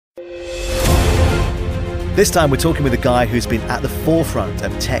This time we're talking with a guy who's been at the forefront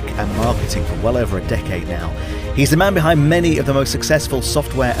of tech and marketing for well over a decade now. He's the man behind many of the most successful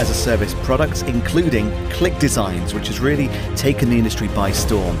software as a service products, including Click Designs, which has really taken the industry by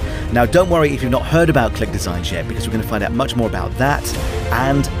storm. Now, don't worry if you've not heard about Click Designs yet, because we're going to find out much more about that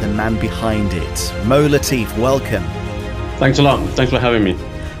and the man behind it. Mo Latif, welcome. Thanks a lot. Thanks for having me.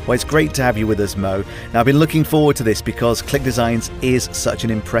 Well, it's great to have you with us, Mo. Now, I've been looking forward to this because Click Designs is such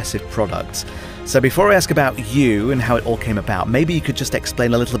an impressive product. So before I ask about you and how it all came about, maybe you could just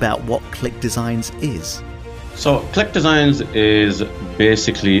explain a little about what Click Designs is. So Click Designs is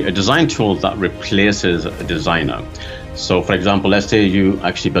basically a design tool that replaces a designer. So for example, let's say you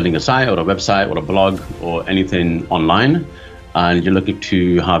actually building a site or a website or a blog or anything online, and you're looking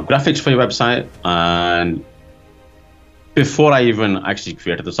to have graphics for your website. And before I even actually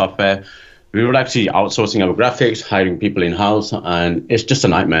created the software, we were actually outsourcing our graphics, hiring people in-house, and it's just a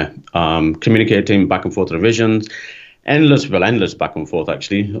nightmare. Communicating back and forth revisions, endless back and forth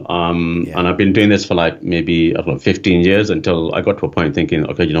actually. And I've been doing this for like maybe 15 years until I got to a point thinking,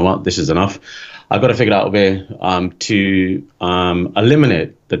 okay, you know what, this is enough. I've got to figure out a way to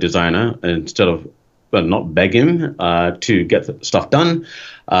eliminate the designer instead of, well, not beg him to get stuff done,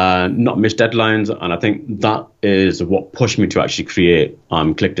 not miss deadlines. And I think that is what pushed me to actually create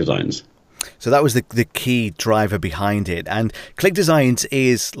Click Designs. So that was the key driver behind it. And Click Designs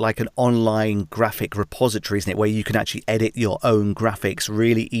is like an online graphic repository, isn't it, where you can actually edit your own graphics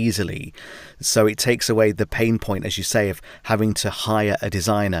really easily. So it takes away the pain point, as you say, of having to hire a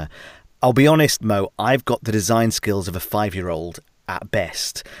designer. I'll be honest, Mo, I've got the design skills of a 5-year-old at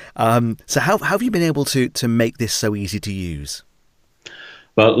best. So how have you been able to make this so easy to use?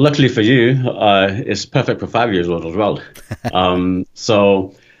 Well, luckily for you, it's perfect for 5 years old as well.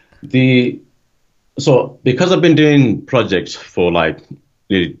 So because I've been doing projects for like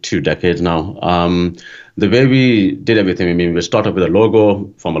nearly 2 decades now, the way we did everything, I mean, we start off with a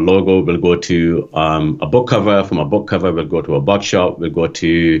logo. From a logo, we'll go to a book cover. From a book cover, we'll go to a box shot. We'll go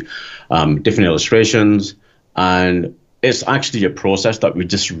to different illustrations. And it's actually a process that we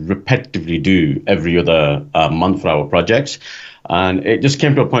just repetitively do every other month for our projects. And it just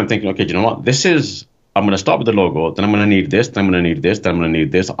came to a point thinking, okay, you know what, I'm going to start with the logo, then I'm going to need this, then I'm going to need this, then I'm going to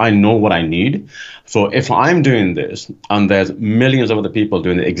need this. I know what I need. So if I'm doing this and there's millions of other people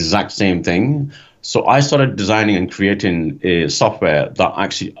doing the exact same thing, so I started designing and creating a software that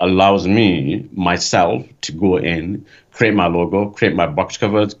actually allows me, myself, to go in, create my logo, create my box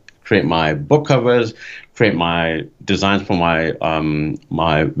covers, create my book covers, create my designs for my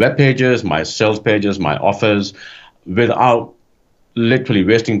my web pages, my sales pages, my offers, without literally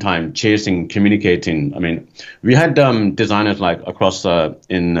wasting time chasing, communicating. I mean, we had designers like across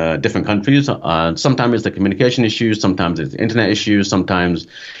in different countries. Sometimes it's the communication issues, sometimes it's the internet issues, sometimes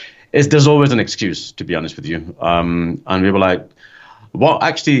there's always an excuse, to be honest with you. And we were like, what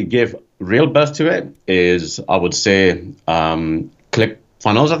actually gave real birth to it is, I would say, Click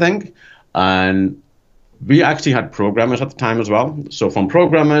Funnels, I think. And we actually had programmers at the time as well. So from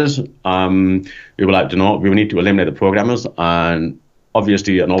programmers, we were like, you know, we need to eliminate the programmers. And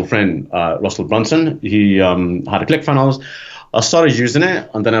obviously an old friend, Russell Brunson, he had a ClickFunnels. I started using it,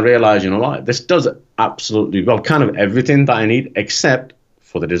 and then I realized, you know what, this does absolutely, well, kind of everything that I need except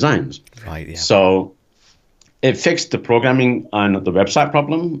for the designs. Right, yeah. So it fixed the programming and the website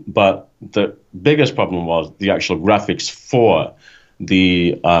problem, but the biggest problem was the actual graphics for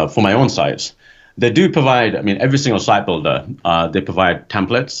my own sites. They do provide, I mean, every single site builder, they provide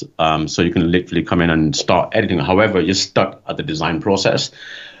templates, so you can literally come in and start editing. However, you're stuck at the design process.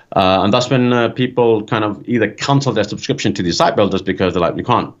 And that's when people kind of either cancel their subscription to the site builders because they're like, we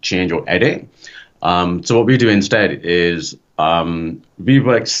can't change or edit. So what we do instead is we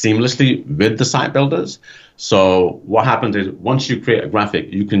work seamlessly with the site builders. So what happens is once you create a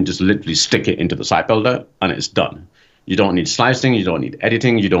graphic, you can just literally stick it into the site builder and it's done. You don't need slicing, you don't need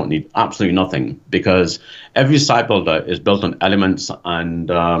editing, you don't need absolutely nothing, because every site builder is built on elements and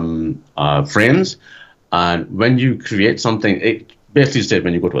frames. And when you create something, it basically says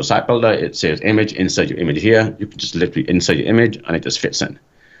when you go to a site builder, it says image, insert your image here. You can just literally insert your image and it just fits in.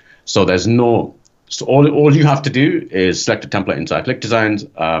 So there's no, so all you have to do is select a template inside Click Designs,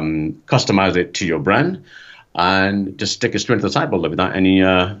 customize it to your brand, and just stick it straight to the site builder without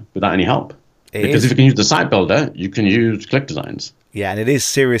any help. Because if you can use the site builder, you can use Click Designs. Yeah, and it is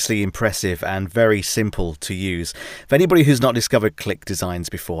seriously impressive and very simple to use. For anybody who's not discovered Click Designs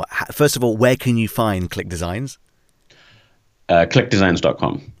before, first of all, where can you find Click Designs?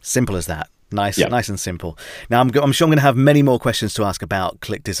 Clickdesigns.com. Simple as that. Nice, yep. Nice and simple. Now, I'm sure I'm going to have many more questions to ask about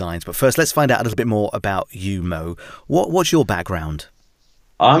Click Designs, but first, let's find out a little bit more about you, Mo. What's your background?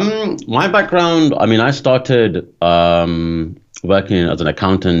 My background, I mean, I started working as an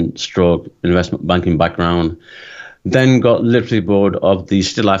accountant stroke investment banking background, then got literally bored of the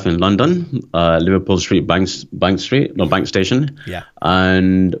city life in London, Liverpool Street, Bank Station. Yeah.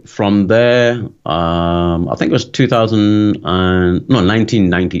 And from there, I think it was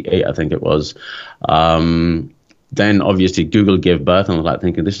 1998, I think it was. Then obviously Google gave birth, and I was like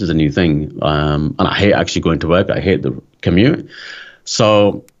thinking, this is a new thing. And I hate actually going to work. I hate the commute.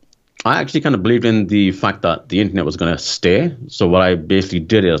 So I actually kind of believed in the fact that the internet was going to stay. So what I basically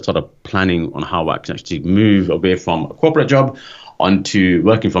did is sort of planning on how I can actually move away from a corporate job onto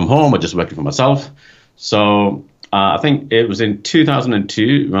working from home or just working for myself. So I think it was in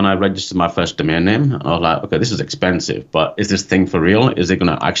 2002 when I registered my first domain name. I was like, okay, this is expensive, but is this thing for real? Is it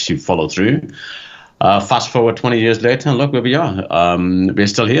going to actually follow through? Fast forward 20 years later, and look where we are. We're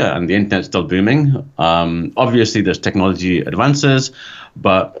still here, and the internet's still booming. Obviously, there's technology advances,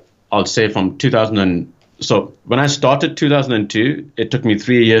 but I'll say from 2000 so when I started 2002, it took me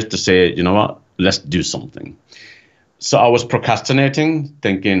 3 years to say, you know what, let's do something. So I was procrastinating,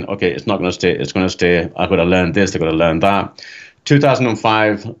 thinking, okay, it's not going to stay, it's going to stay. I've got to learn this, I've got to learn that.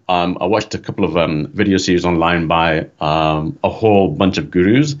 2005, I watched a couple of video series online by a whole bunch of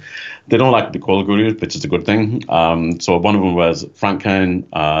gurus. They don't like to be called gurus, which is a good thing. So one of them was Frank Kern,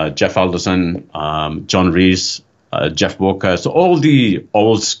 Jeff Alderson, John Reese, Jeff Walker. So all the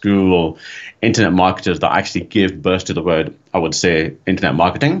old school internet marketers that actually gave birth to the word, I would say, internet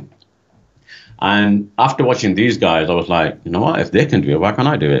marketing. And after watching these guys, I was like, you know what, if they can do it, why can't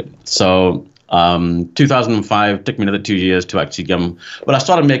I do it? So 2005 took me another 2 years to actually get them. But I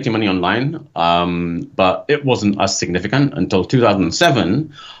started making money online, but it wasn't as significant until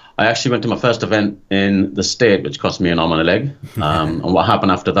 2007. I actually went to my first event in the state, which cost me an arm and a leg. And what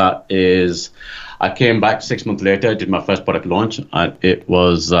happened after that is I came back 6 months later, did my first product launch. It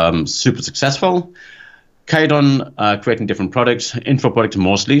was super successful. Carried on creating different products, info products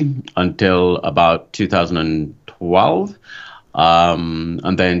mostly, until about 2012.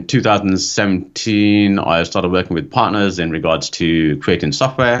 And then 2017, I started working with partners in regards to creating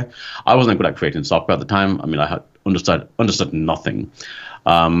software. I wasn't good at creating software at the time. I mean, I had understood nothing.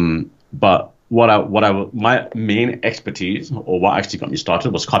 But my main expertise, or what actually got me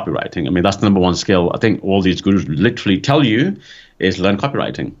started, was copywriting. I mean, that's the number one skill. I think all these gurus literally tell you is learn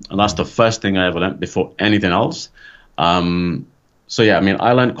copywriting, and that's the first thing I ever learned before anything else. So yeah, I mean,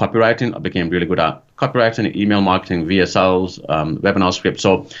 I learned copywriting. I became really good at copywriting, email marketing, VSLs, webinar scripts.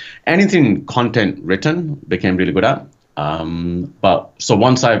 So anything content written became really good at. But so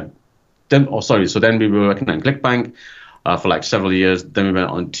once then we were working on ClickBank for like several years. Then we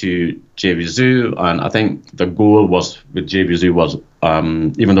went on to JVZoo, and I think the goal was with JVZoo was,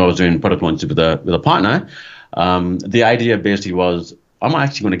 even though I was doing product launches with a partner, the idea basically was, I'm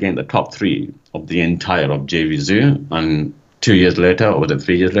actually going to get in the top 3 of the entire of JVZoo. And 2 years later, or was it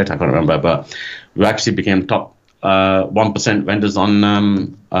 3 years later? I can't remember, but we actually became top 1% vendors on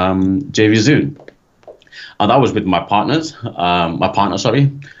JVZoo. And that was with my partner,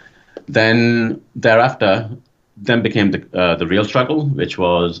 sorry. Then thereafter, then became the real struggle, which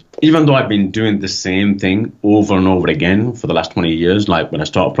was, even though I've been doing the same thing over and over again for the last 20 years, like when I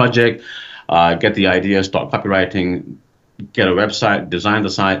start a project, get the idea, start copywriting, get a website, design the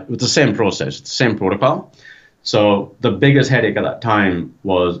site, it's the same process, it's the same protocol. So the biggest headache at that time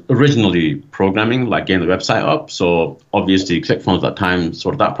was originally programming, like getting the website up. So obviously ClickFunnels at that time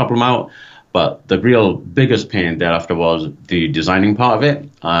sorted that problem out. But the real biggest pain thereafter was the designing part of it.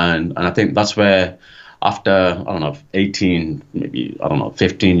 And I think that's where, after, I don't know, 18, maybe, I don't know,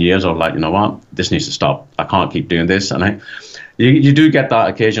 15 years, I was like, you know what, this needs to stop. I can't keep doing this. And you do get that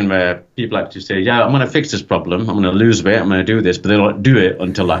occasion where people actually say, yeah, I'm going to fix this problem. I'm going to lose weight. I'm going to do this. But they don't do it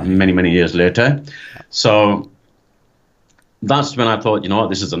until like many, many years later. So that's when I thought, you know what,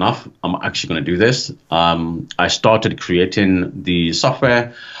 this is enough. I'm actually going to do this. I started creating the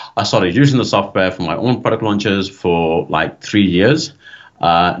software. I started using the software for my own product launches for like 3 years.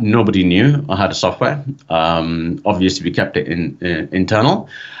 Nobody knew I had a software. Obviously, we kept it internal.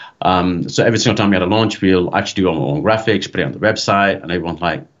 So every single time we had a launch, we'll actually do our own graphics, put it on the website, and everyone's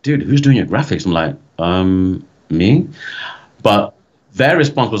like, dude, who's doing your graphics? I'm like, me. But their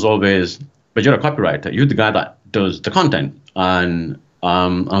response was always, but you're a copywriter. You're the guy that does the content. And I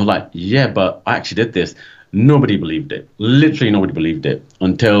was like, yeah, but I actually did this. Nobody believed it. Literally nobody believed it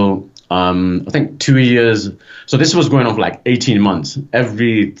until I think 2 years. So this was going on for like 18 months.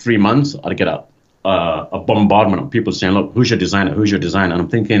 Every 3 months, I'd get a bombardment of people saying, look, who's your designer? Who's your designer? And I'm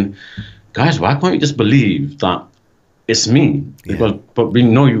thinking, guys, why can't you just believe that it's me? Because, but we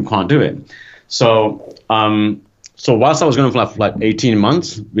know you can't do it. So So whilst I was going for like 18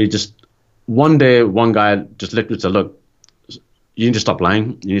 months, one day, one guy just literally said, look, you need to stop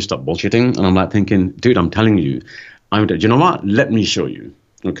lying. You need to stop bullshitting. And I'm like thinking, dude, I'm telling you, you know what? Let me show you.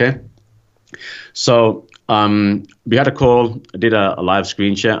 Okay. So we had a call, I did a live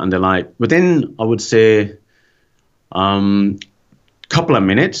screen share, and they're like, within, I would say, couple of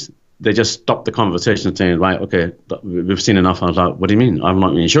minutes, they just stopped the conversation saying, right, okay, we've seen enough. I was like, what do you mean? I'm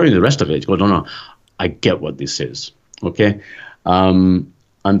not even showing you the rest of it. He goes, no, I get what this is. Okay. And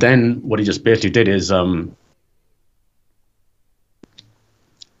then what he just basically did is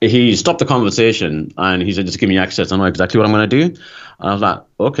he stopped the conversation and he said, just give me access. I know exactly what I'm going to do. And I was like,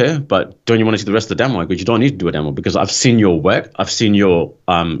 okay, but don't you want to see the rest of the demo? Because you don't need to do a demo because I've seen your work. I've seen your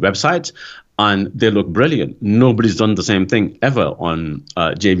websites and they look brilliant. Nobody's done the same thing ever on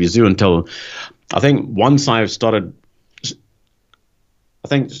JVZoo until I think once I've started,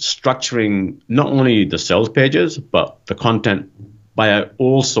 structuring not only the sales pages, but the content by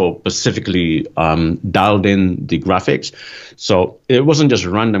also specifically dialed in the graphics. So it wasn't just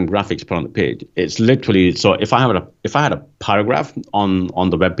random graphics put on the page. It's literally, so if I had a paragraph on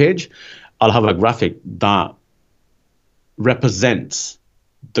the web page, I'll have a graphic that represents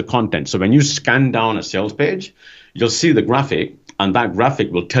the content. So when you scan down a sales page, you'll see the graphic, and that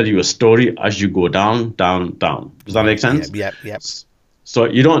graphic will tell you a story as you go down, down, down. Does that make sense? Yep. So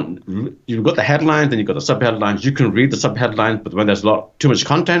you've got the headlines, then you've got the subheadlines. You can read the subheadlines, but when there's too much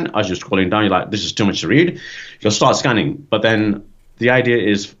content, as you're scrolling down, you're like, this is too much to read. You'll start scanning. But then the idea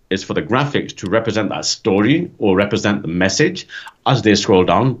is for the graphics to represent that story or represent the message as they scroll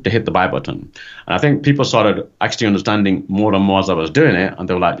down to hit the buy button. And I think people started actually understanding more and more as I was doing it. And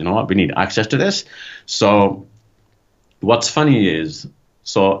they were like, you know what, we need access to this. So what's funny is,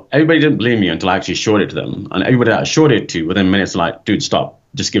 so everybody didn't believe me until I actually showed it to them. And everybody that I showed it to within minutes, like, dude, stop,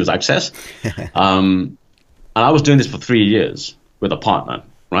 just give us access. And I was doing this for 3 years with a partner,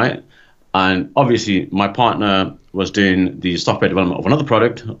 right? And obviously my partner was doing the software development of another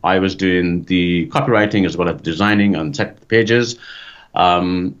product. I was doing the copywriting as well as designing and technical pages.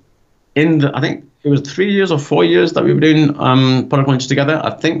 I think it was 3 years or 4 years that we were doing product launches together,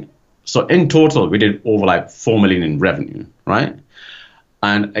 I think. So in total, we did over like 4 million in revenue, right?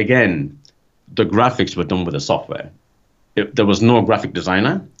 And again, the graphics were done with the software. There was no graphic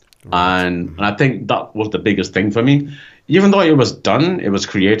designer. Right. And I think that was the biggest thing for me. Even though it was done, it was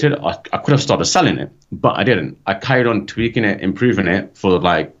created, I could have started selling it, but I didn't. I carried on tweaking it, improving it for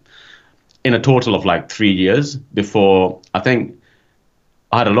in a total of 3 years before I think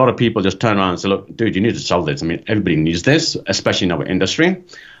I had a lot of people just turn around and say, look, dude, you need to sell this. I mean, everybody needs this, especially in our industry.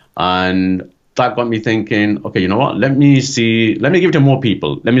 And that got me thinking, okay, you know what? Let me give it to more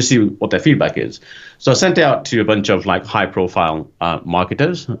people. Let me see what their feedback is. So I sent it out to a bunch of high profile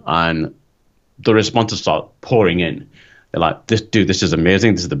marketers, and the responses start pouring in. They're like, this is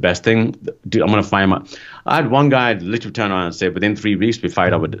amazing. This is the best thing. Dude, I'm going to fire my. I had one guy literally turn around and say, within 3 weeks, we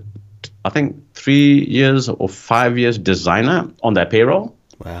fired our, I think 3 years or 5 years designer on their payroll.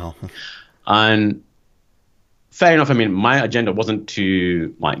 Wow. And fair enough. I mean, my agenda wasn't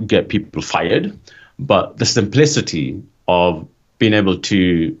to get people fired, but the simplicity of being able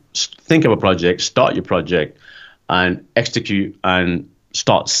to think of a project, start your project, and execute and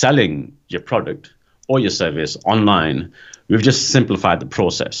start selling your product or your service online, we've just simplified the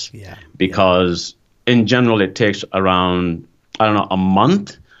process. Yeah. Because in general, it takes around, a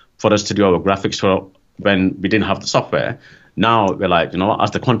month for us to do our graphics for when we didn't have the software. Now we're like,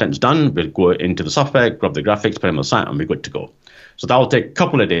 as the content's done, we'll go into the software, grab the graphics, put them on the site, and we're good to go. So that will take a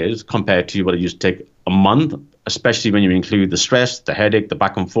couple of days compared to what it used to take a month, especially when you include the stress, the headache, the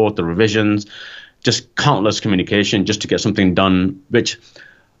back and forth, the revisions, just countless communication just to get something done.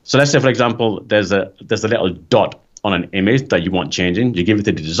 So let's say, for example, there's a little dot on an image that you want changing. You give it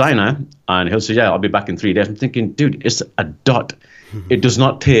to the designer, and he'll say, yeah, I'll be back in 3 days. I'm thinking, dude, it's a dot. It does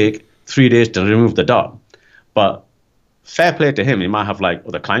not take 3 days to remove the dot. But fair play to him. He might have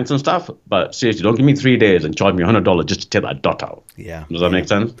other clients and stuff, but seriously, don't give me 3 days and charge me $100 just to take that dot out. Yeah. Does that make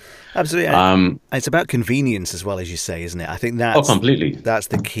sense? Absolutely. It's about convenience as well, as you say, isn't it? I think that's completely. That's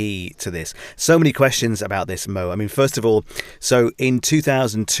the key to this. So many questions about this, Mo. I mean, first of all, so in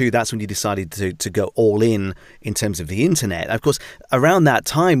 2002, that's when you decided to go all in terms of the internet. Of course, around that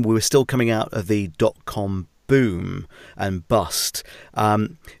time, we were still coming out of the dot-com boom and bust.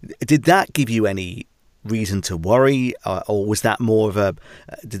 Did that give you any reason to worry, or was that more of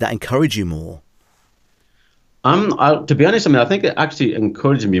did that encourage you more? To be honest, I think it actually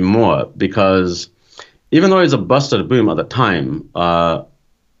encouraged me more because even though it's a bust or a boom at the time,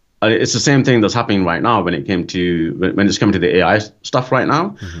 it's the same thing that's happening right now when it's coming to the AI stuff right now.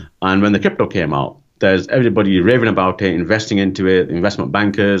 Mm-hmm. And when the crypto came out, there's everybody raving about it, investing into it, investment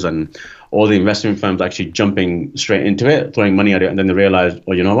bankers and all the investment firms actually jumping straight into it, throwing money at it, and then they realize,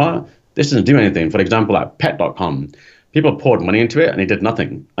 well, you know what? This doesn't do anything. For example, like pet.com, people poured money into it and it did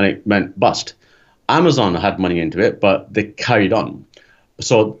nothing, and it went bust. Amazon had money into it, but they carried on.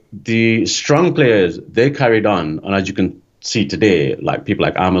 So the strong players, they carried on, and as you can see today, like people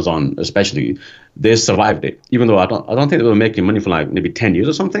like Amazon especially, they survived it, even though I don't think they were making money for like maybe 10 years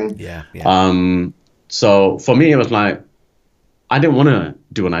or something. Yeah, yeah. So for me, it was like, I didn't want to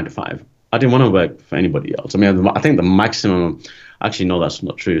do a 9 to 5. I didn't want to work for anybody else. I mean, I think the maximum, actually, no, that's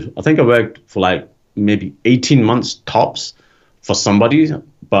not true. I think I worked for like maybe 18 months tops for somebody.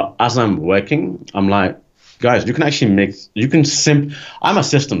 But as I'm working, I'm like, guys, you can actually I'm a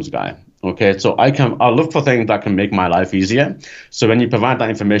systems guy. Okay, so I'll look for things that can make my life easier. So when you provide that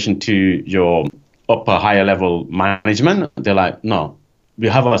information to your higher level management, they're like, no, we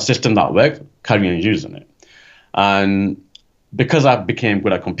have a system that works, carry on using it. And because I became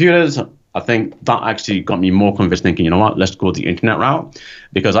good at computers, I think that actually got me more convinced thinking, you know what, let's go the internet route.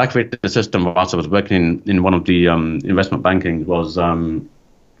 Because I created a system whilst I was working in one of the investment banking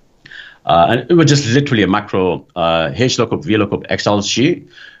and it was just literally a macro HLOOKUP, VLOOKUP Excel sheet,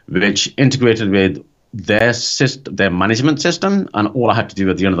 which integrated with their management system. And all I had to do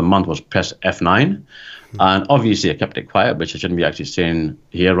at the end of the month was press F9. And obviously I kept it quiet, which I shouldn't be actually saying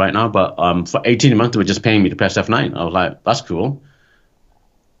here right now. But for 18 months, they were just paying me to press F9. I was like, that's cool.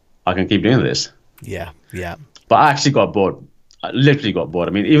 I can keep doing this. Yeah, yeah. But I actually got bored. I literally got bored.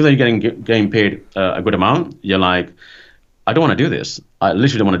 I mean, even though you're getting paid a good amount, you're like, I don't want to do this. I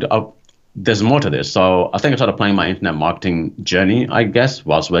literally don't want to do. There's more to this. So I think I started playing my internet marketing journey, I guess,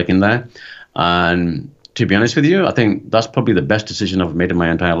 whilst working there. And to be honest with you, I think that's probably the best decision I've made in my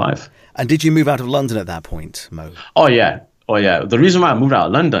entire life. And did you move out of London at that point, Mo? Oh, yeah. The reason why I moved out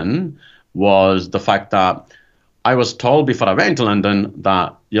of London was the fact that I was told before I went to London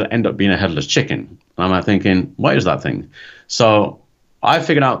that you'll end up being a headless chicken. And I'm like thinking, what is that thing? So I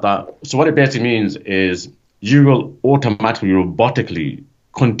figured out that, so what it basically means is you will automatically, robotically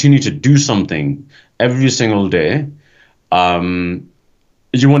continue to do something every single day.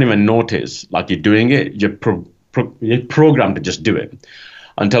 You won't even notice like you're doing it. You're programmed to just do it.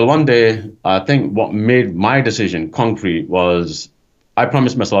 Until one day, I think what made my decision concrete was I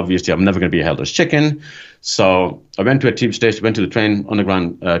promised myself, obviously, I'm never going to be a headless chicken. So I went to a tube station, went to the train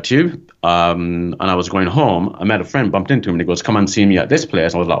underground tube, and I was going home. I met a friend, bumped into him, and he goes, come and see me at this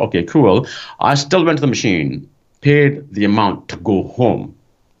place. I was like, okay, cool. I still went to the machine, paid the amount to go home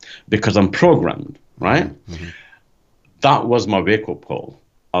because I'm programmed, right? Mm-hmm. That was my wake-up call.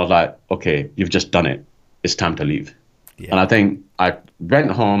 I was like, okay, you've just done it. It's time to leave. Yeah. And I think I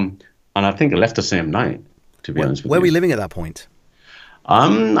went home, and I think I left the same night, to be honest with you. Where were you living at that point?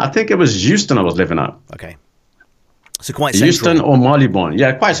 I think it was Houston I was living at. Okay. So quite central. Houston or Marylebone.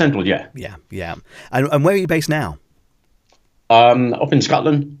 Yeah, quite central, yeah. Yeah, yeah. And where are you based now? Up in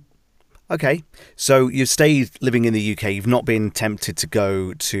Scotland. Okay. So you've stayed living in the UK. You've not been tempted to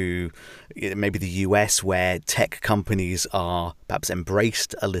go to maybe the US where tech companies are perhaps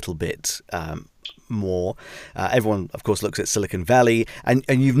embraced a little bit more. Everyone, of course, looks at Silicon Valley. And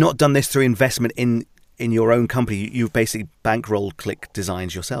you've not done this through investment in your own company. You've basically bankrolled Click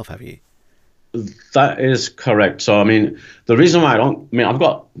Designs yourself, have you? That is correct. So, I mean, the reason why I've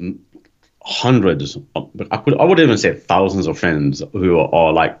got hundreds, I would even say thousands of friends who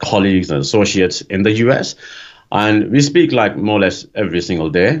are like colleagues and associates in the US. And we speak like more or less every single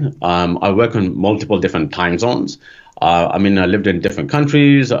day. I work on multiple different time zones. I lived in different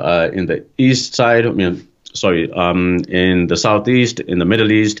countries, in the east side, in the southeast, in the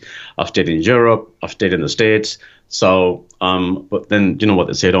Middle East. I've stayed in Europe, I've stayed in the States. So, but then you know what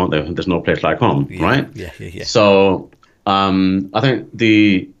they say, don't they? There's no place like home, right? Yeah. So, I think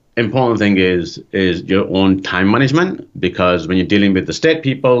the important thing is your own time management, because when you're dealing with the state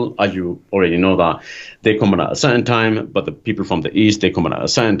people, as you already know, that they come in at a certain time, but the people from the east, they come in at a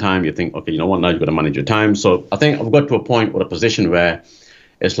certain time. You think, okay, you know what, now you've got to manage your time. So I think I've got to a point or a position where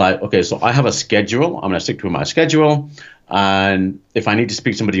it's like, okay, so I have a schedule. I'm going to stick to my schedule. And if I need to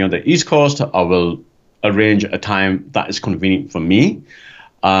speak to somebody on the East Coast, I will arrange a time that is convenient for me,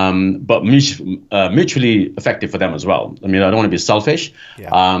 but mutually effective for them as well. I don't want to be selfish. Yeah.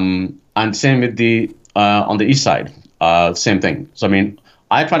 And same with on the East side, same thing. So,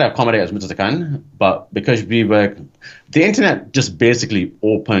 I try to accommodate as much as I can, but because the internet just basically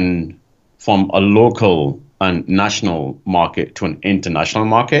opened from a local and national market to an international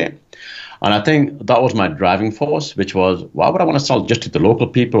market. And I think that was my driving force, which was, why would I want to sell just to the local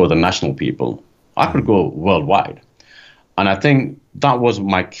people or the national people? I could go worldwide. And I think that was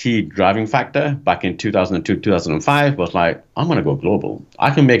my key driving factor back in 2002, 2005 was like, I'm going to go global.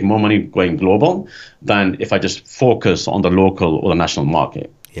 I can make more money going global than if I just focus on the local or the national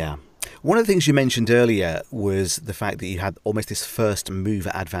market. Yeah. One of the things you mentioned earlier was the fact that you had almost this first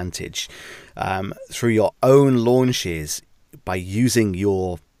mover advantage through your own launches by using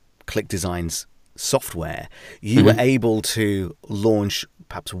your Click Designs software. You were able to launch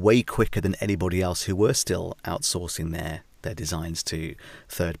perhaps way quicker than anybody else who were still outsourcing their designs to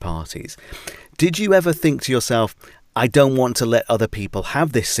third parties. Did you ever think to yourself, I don't want to let other people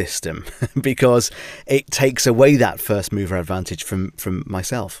have this system because it takes away that first mover advantage from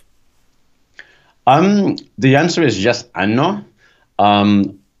myself? The answer is yes and no.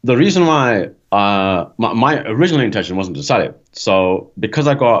 The reason why my original intention wasn't to sell it. So because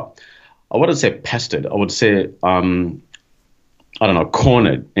I wouldn't say pestered, I would say, I don't know,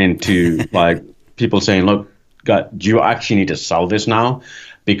 cornered into like people saying, look, God, do you actually need to sell this now?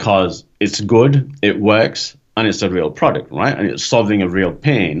 Because it's good, it works, and it's a real product, right? And it's solving a real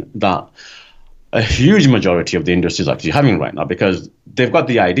pain that a huge majority of the industry is actually having right now, because they've got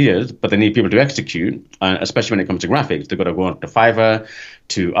the ideas, but they need people to execute. And especially when it comes to graphics, they've got to go on to Fiverr,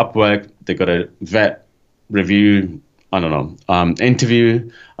 to Upwork, they've got to vet, review, I don't know,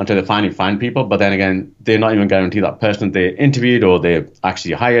 interview until they finally find people. But then again, they're not even guaranteed that person they interviewed or they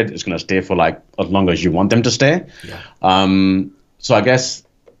actually hired is going to stay for like as long as you want them to stay. Yeah. So I guess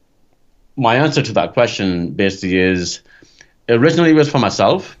my answer to that question basically is originally it was for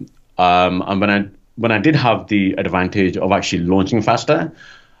myself. And when I did have the advantage of actually launching faster,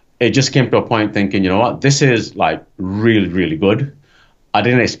 it just came to a point thinking, you know what, this is like really, really good. I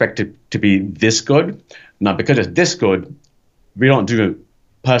didn't expect it to be this good. Now, because it's this good, we don't do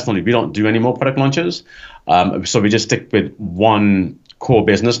any more product launches. So we just stick with one core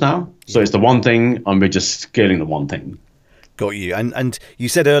business now. So it's the one thing, and we're just scaling the one thing. Got you. And you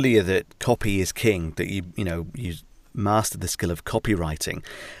said earlier that copy is king, that you mastered the skill of copywriting.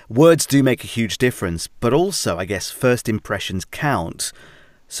 Words do make a huge difference, but also, I guess, first impressions count.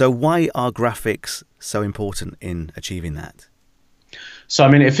 So why are graphics so important in achieving that? So, I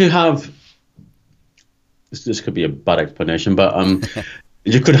mean, if you have, this could be a bad explanation, but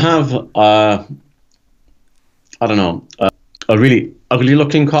you could have, I don't know, a really ugly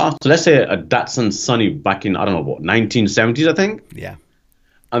looking car. So let's say a Datsun Sunny back in, I don't know, what, 1970s, I think? Yeah.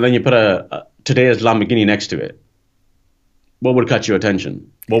 And then you put a today's Lamborghini next to it. What would catch your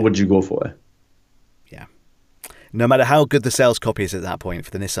attention? What would you go for? Yeah. No matter how good the sales copy is at that point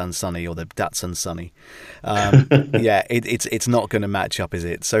for the Nissan Sunny or the Datsun Sunny, yeah, it's not going to match up, is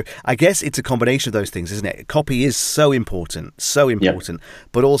it? So I guess it's a combination of those things, isn't it? Copy is so important, yeah.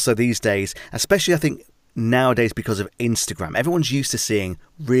 But also these days, especially I think nowadays because of Instagram, everyone's used to seeing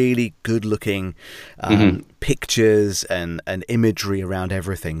really good-looking pictures and imagery around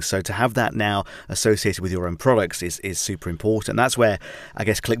everything. So to have that now associated with your own products is super important. That's where I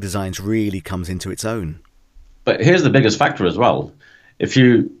guess Click Designs really comes into its own. But here's the biggest factor as well. If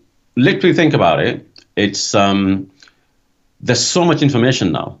you literally think about it, it's there's so much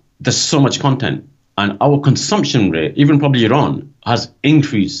information now. There's so much content. And our consumption rate, even probably your own, has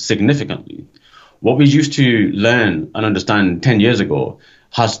increased significantly. What we used to learn and understand 10 years ago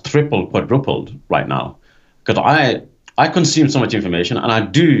has tripled, quadrupled right now. Because I consume so much information, and I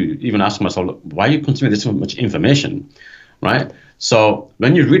do even ask myself, look, why are you consuming this so much information, right? So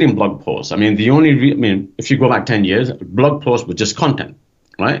when you're reading blog posts, I mean, if you go back 10 years, blog posts were just content,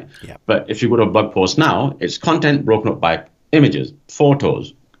 right? Yeah. But if you go to a blog post now, it's content broken up by images,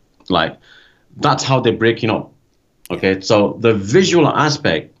 photos, like that's how they're breaking up. Okay, so the visual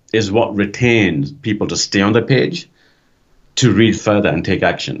aspect is what retains people to stay on the page, to read further and take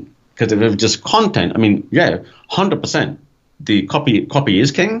action. Because if it's just content, I mean, yeah, 100%, the copy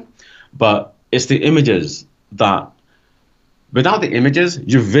is king, but it's the images that, without the images,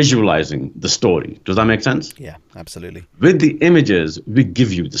 you're visualizing the story. Does that make sense? Yeah, absolutely. With the images, we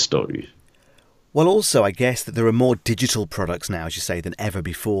give you the story. Well, also, I guess that there are more digital products now, as you say, than ever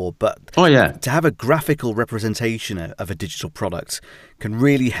before. But oh, yeah. To have a graphical representation of a digital product can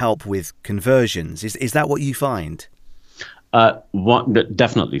really help with conversions. Is that what you find?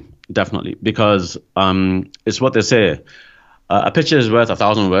 Definitely. Because it's what they say. A picture is worth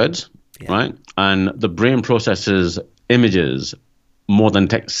 1,000 words, yeah. Right? And the brain processes images more than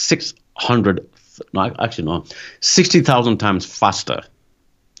 60,000 times faster.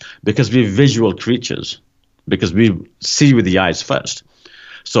 Because we're visual creatures, because we see with the eyes first.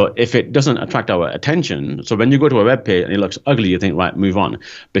 So if it doesn't attract our attention, so when you go to a web page and it looks ugly, you think, right, move on.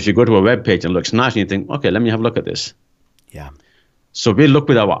 But if you go to a web page and it looks nice, and you think, okay, let me have a look at this. Yeah. So we look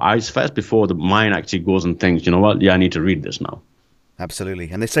with our eyes first before the mind actually goes and thinks, you know what, yeah, I need to read this now. Absolutely.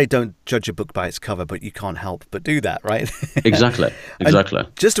 And they say don't judge a book by its cover, but you can't help but do that, right? Exactly. And Exactly.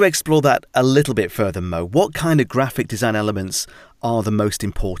 just to explore that a little bit further, Mo, what kind of graphic design elements are the most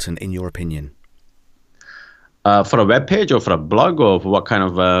important in your opinion? For a web page or for a blog or for what kind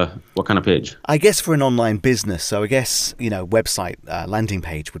of page? I guess for an online business. So I guess, website landing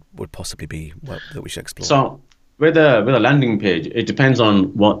page would possibly be what that we should explore. So with a landing page, it depends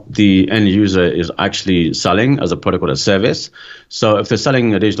on what the end user is actually selling as a product or a service. So if they're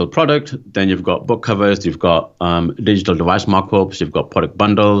selling a digital product, then you've got book covers, you've got digital device markups, you've got product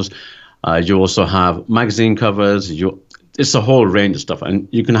bundles, you also have magazine covers. It's a whole range of stuff, and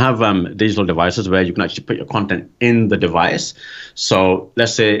you can have digital devices where you can actually put your content in the device. So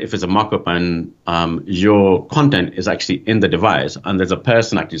let's say if it's a markup and your content is actually in the device, and there's a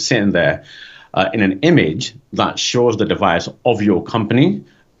person actually sitting there in an image that shows the device of your company,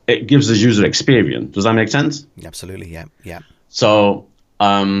 it gives the user experience. Does that make sense? Absolutely, yeah, yeah. So,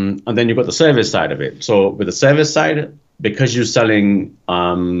 and then you've got the service side of it. So with the service side, because you're selling,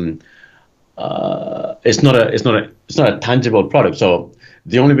 it's not a tangible product. So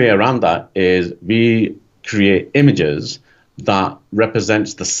the only way around that is we create images that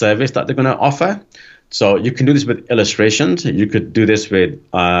represents the service that they're going to offer. So you can do this with illustrations. You could do this with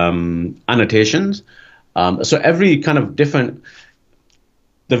annotations. So every kind of different,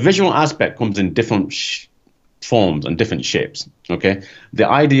 the visual aspect comes in different forms and different shapes. Okay. The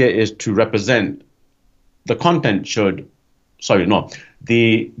idea is to represent the content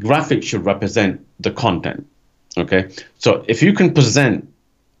the graphic should represent the content. Okay. So if you can present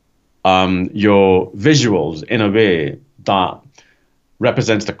your visuals in a way that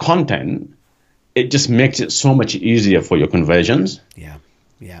represents the content, it just makes it so much easier for your conversions. Yeah,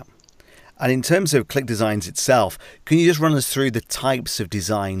 yeah. And in terms of Click Designs itself, can you just run us through the types of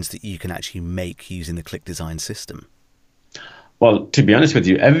designs that you can actually make using the Click Design system? Well, to be honest with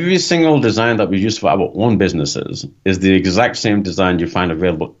you, every single design that we use for our own businesses is the exact same design you find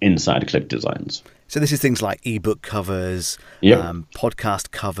available inside Click Designs. So this is things like ebook covers,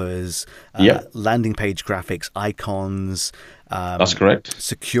 podcast covers, landing page graphics, icons. That's correct.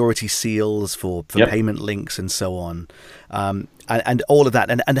 Security seals for payment links and so on. And all of that.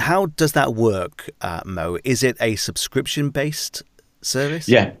 And how does that work, Mo? Is it a subscription-based service?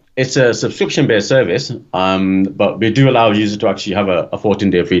 Yeah, it's a subscription-based service, but we do allow users to actually have a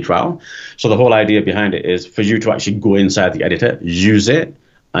 14-day free trial. So the whole idea behind it is for you to actually go inside the editor, use it,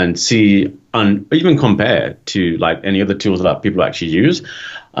 and see and even compare to like any other tools that people actually use.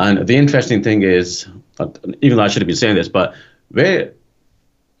 And the interesting thing is, even though I shouldn't be saying this, but we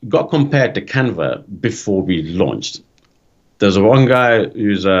got compared to Canva before we launched. There's one guy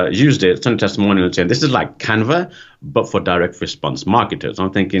who's used it, sent a testimonial and saying, this is like Canva, but for direct response marketers.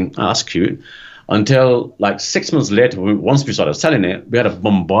 I'm thinking, oh, that's cute. Until like 6 months later, once we started selling it, we had a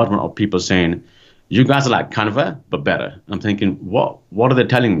bombardment of people saying, you guys are like Canva, but better. I'm thinking, what are they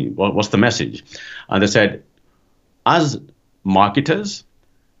telling me? What's the message? And they said, as marketers,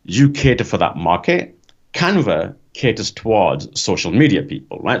 you cater for that market. Canva caters towards social media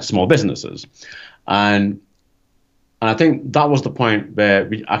people, right? Small businesses. And I think that was the point where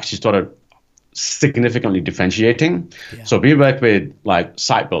we actually started significantly differentiating. Yeah. So we work with like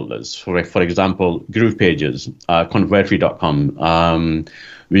site builders, for example, Groove Pages, Convertry.com.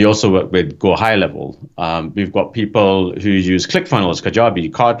 We also work with Go High Level. We've got people who use ClickFunnels,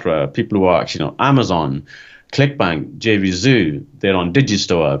 Kajabi, Kartra, people who are actually on Amazon, ClickBank, JVZoo. They're on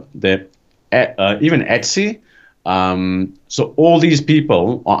Digistore. They're even Etsy. So all these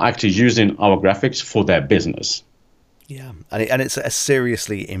people are actually using our graphics for their business. Yeah, and it's a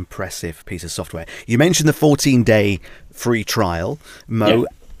seriously impressive piece of software. You mentioned the 14-day free trial. Mo, yeah.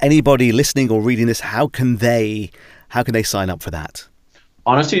 Anybody listening or reading this, how can they sign up for that?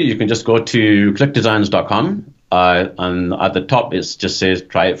 Honestly, you can just go to clickdesigns.com and at the top it just says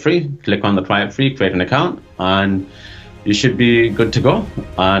try it free. Click on the try it free, create an account, and you should be good to go.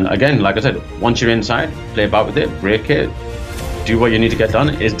 And again, like I said, once you're inside, play about with it, break it, do what you need to get done.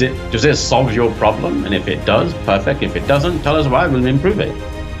 Does it solve your problem? And if it does, perfect. If it doesn't, tell us why, we'll improve it.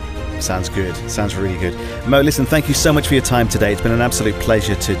 Sounds good. Sounds really good. Mo, listen, thank you so much for your time today. It's been an absolute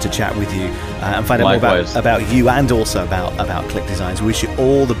pleasure to chat with you and find out more about you and also about Click Designs. We wish you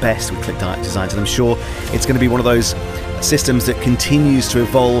all the best with Click Designs, and I'm sure it's going to be one of those systems that continues to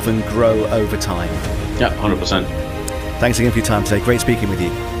evolve and grow over time. Yeah, 100%. Thanks again for your time today. Great speaking with you.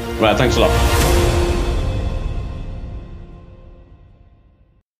 Right, thanks a lot.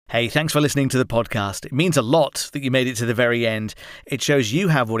 Hey, thanks for listening to the podcast. It means a lot that you made it to the very end. It shows you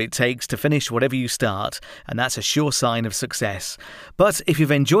have what it takes to finish whatever you start, and that's a sure sign of success. But if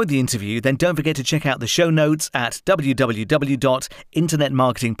you've enjoyed the interview, then don't forget to check out the show notes at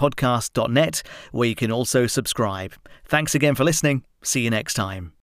www.internetmarketingpodcast.net, where you can also subscribe. Thanks again for listening. See you next time.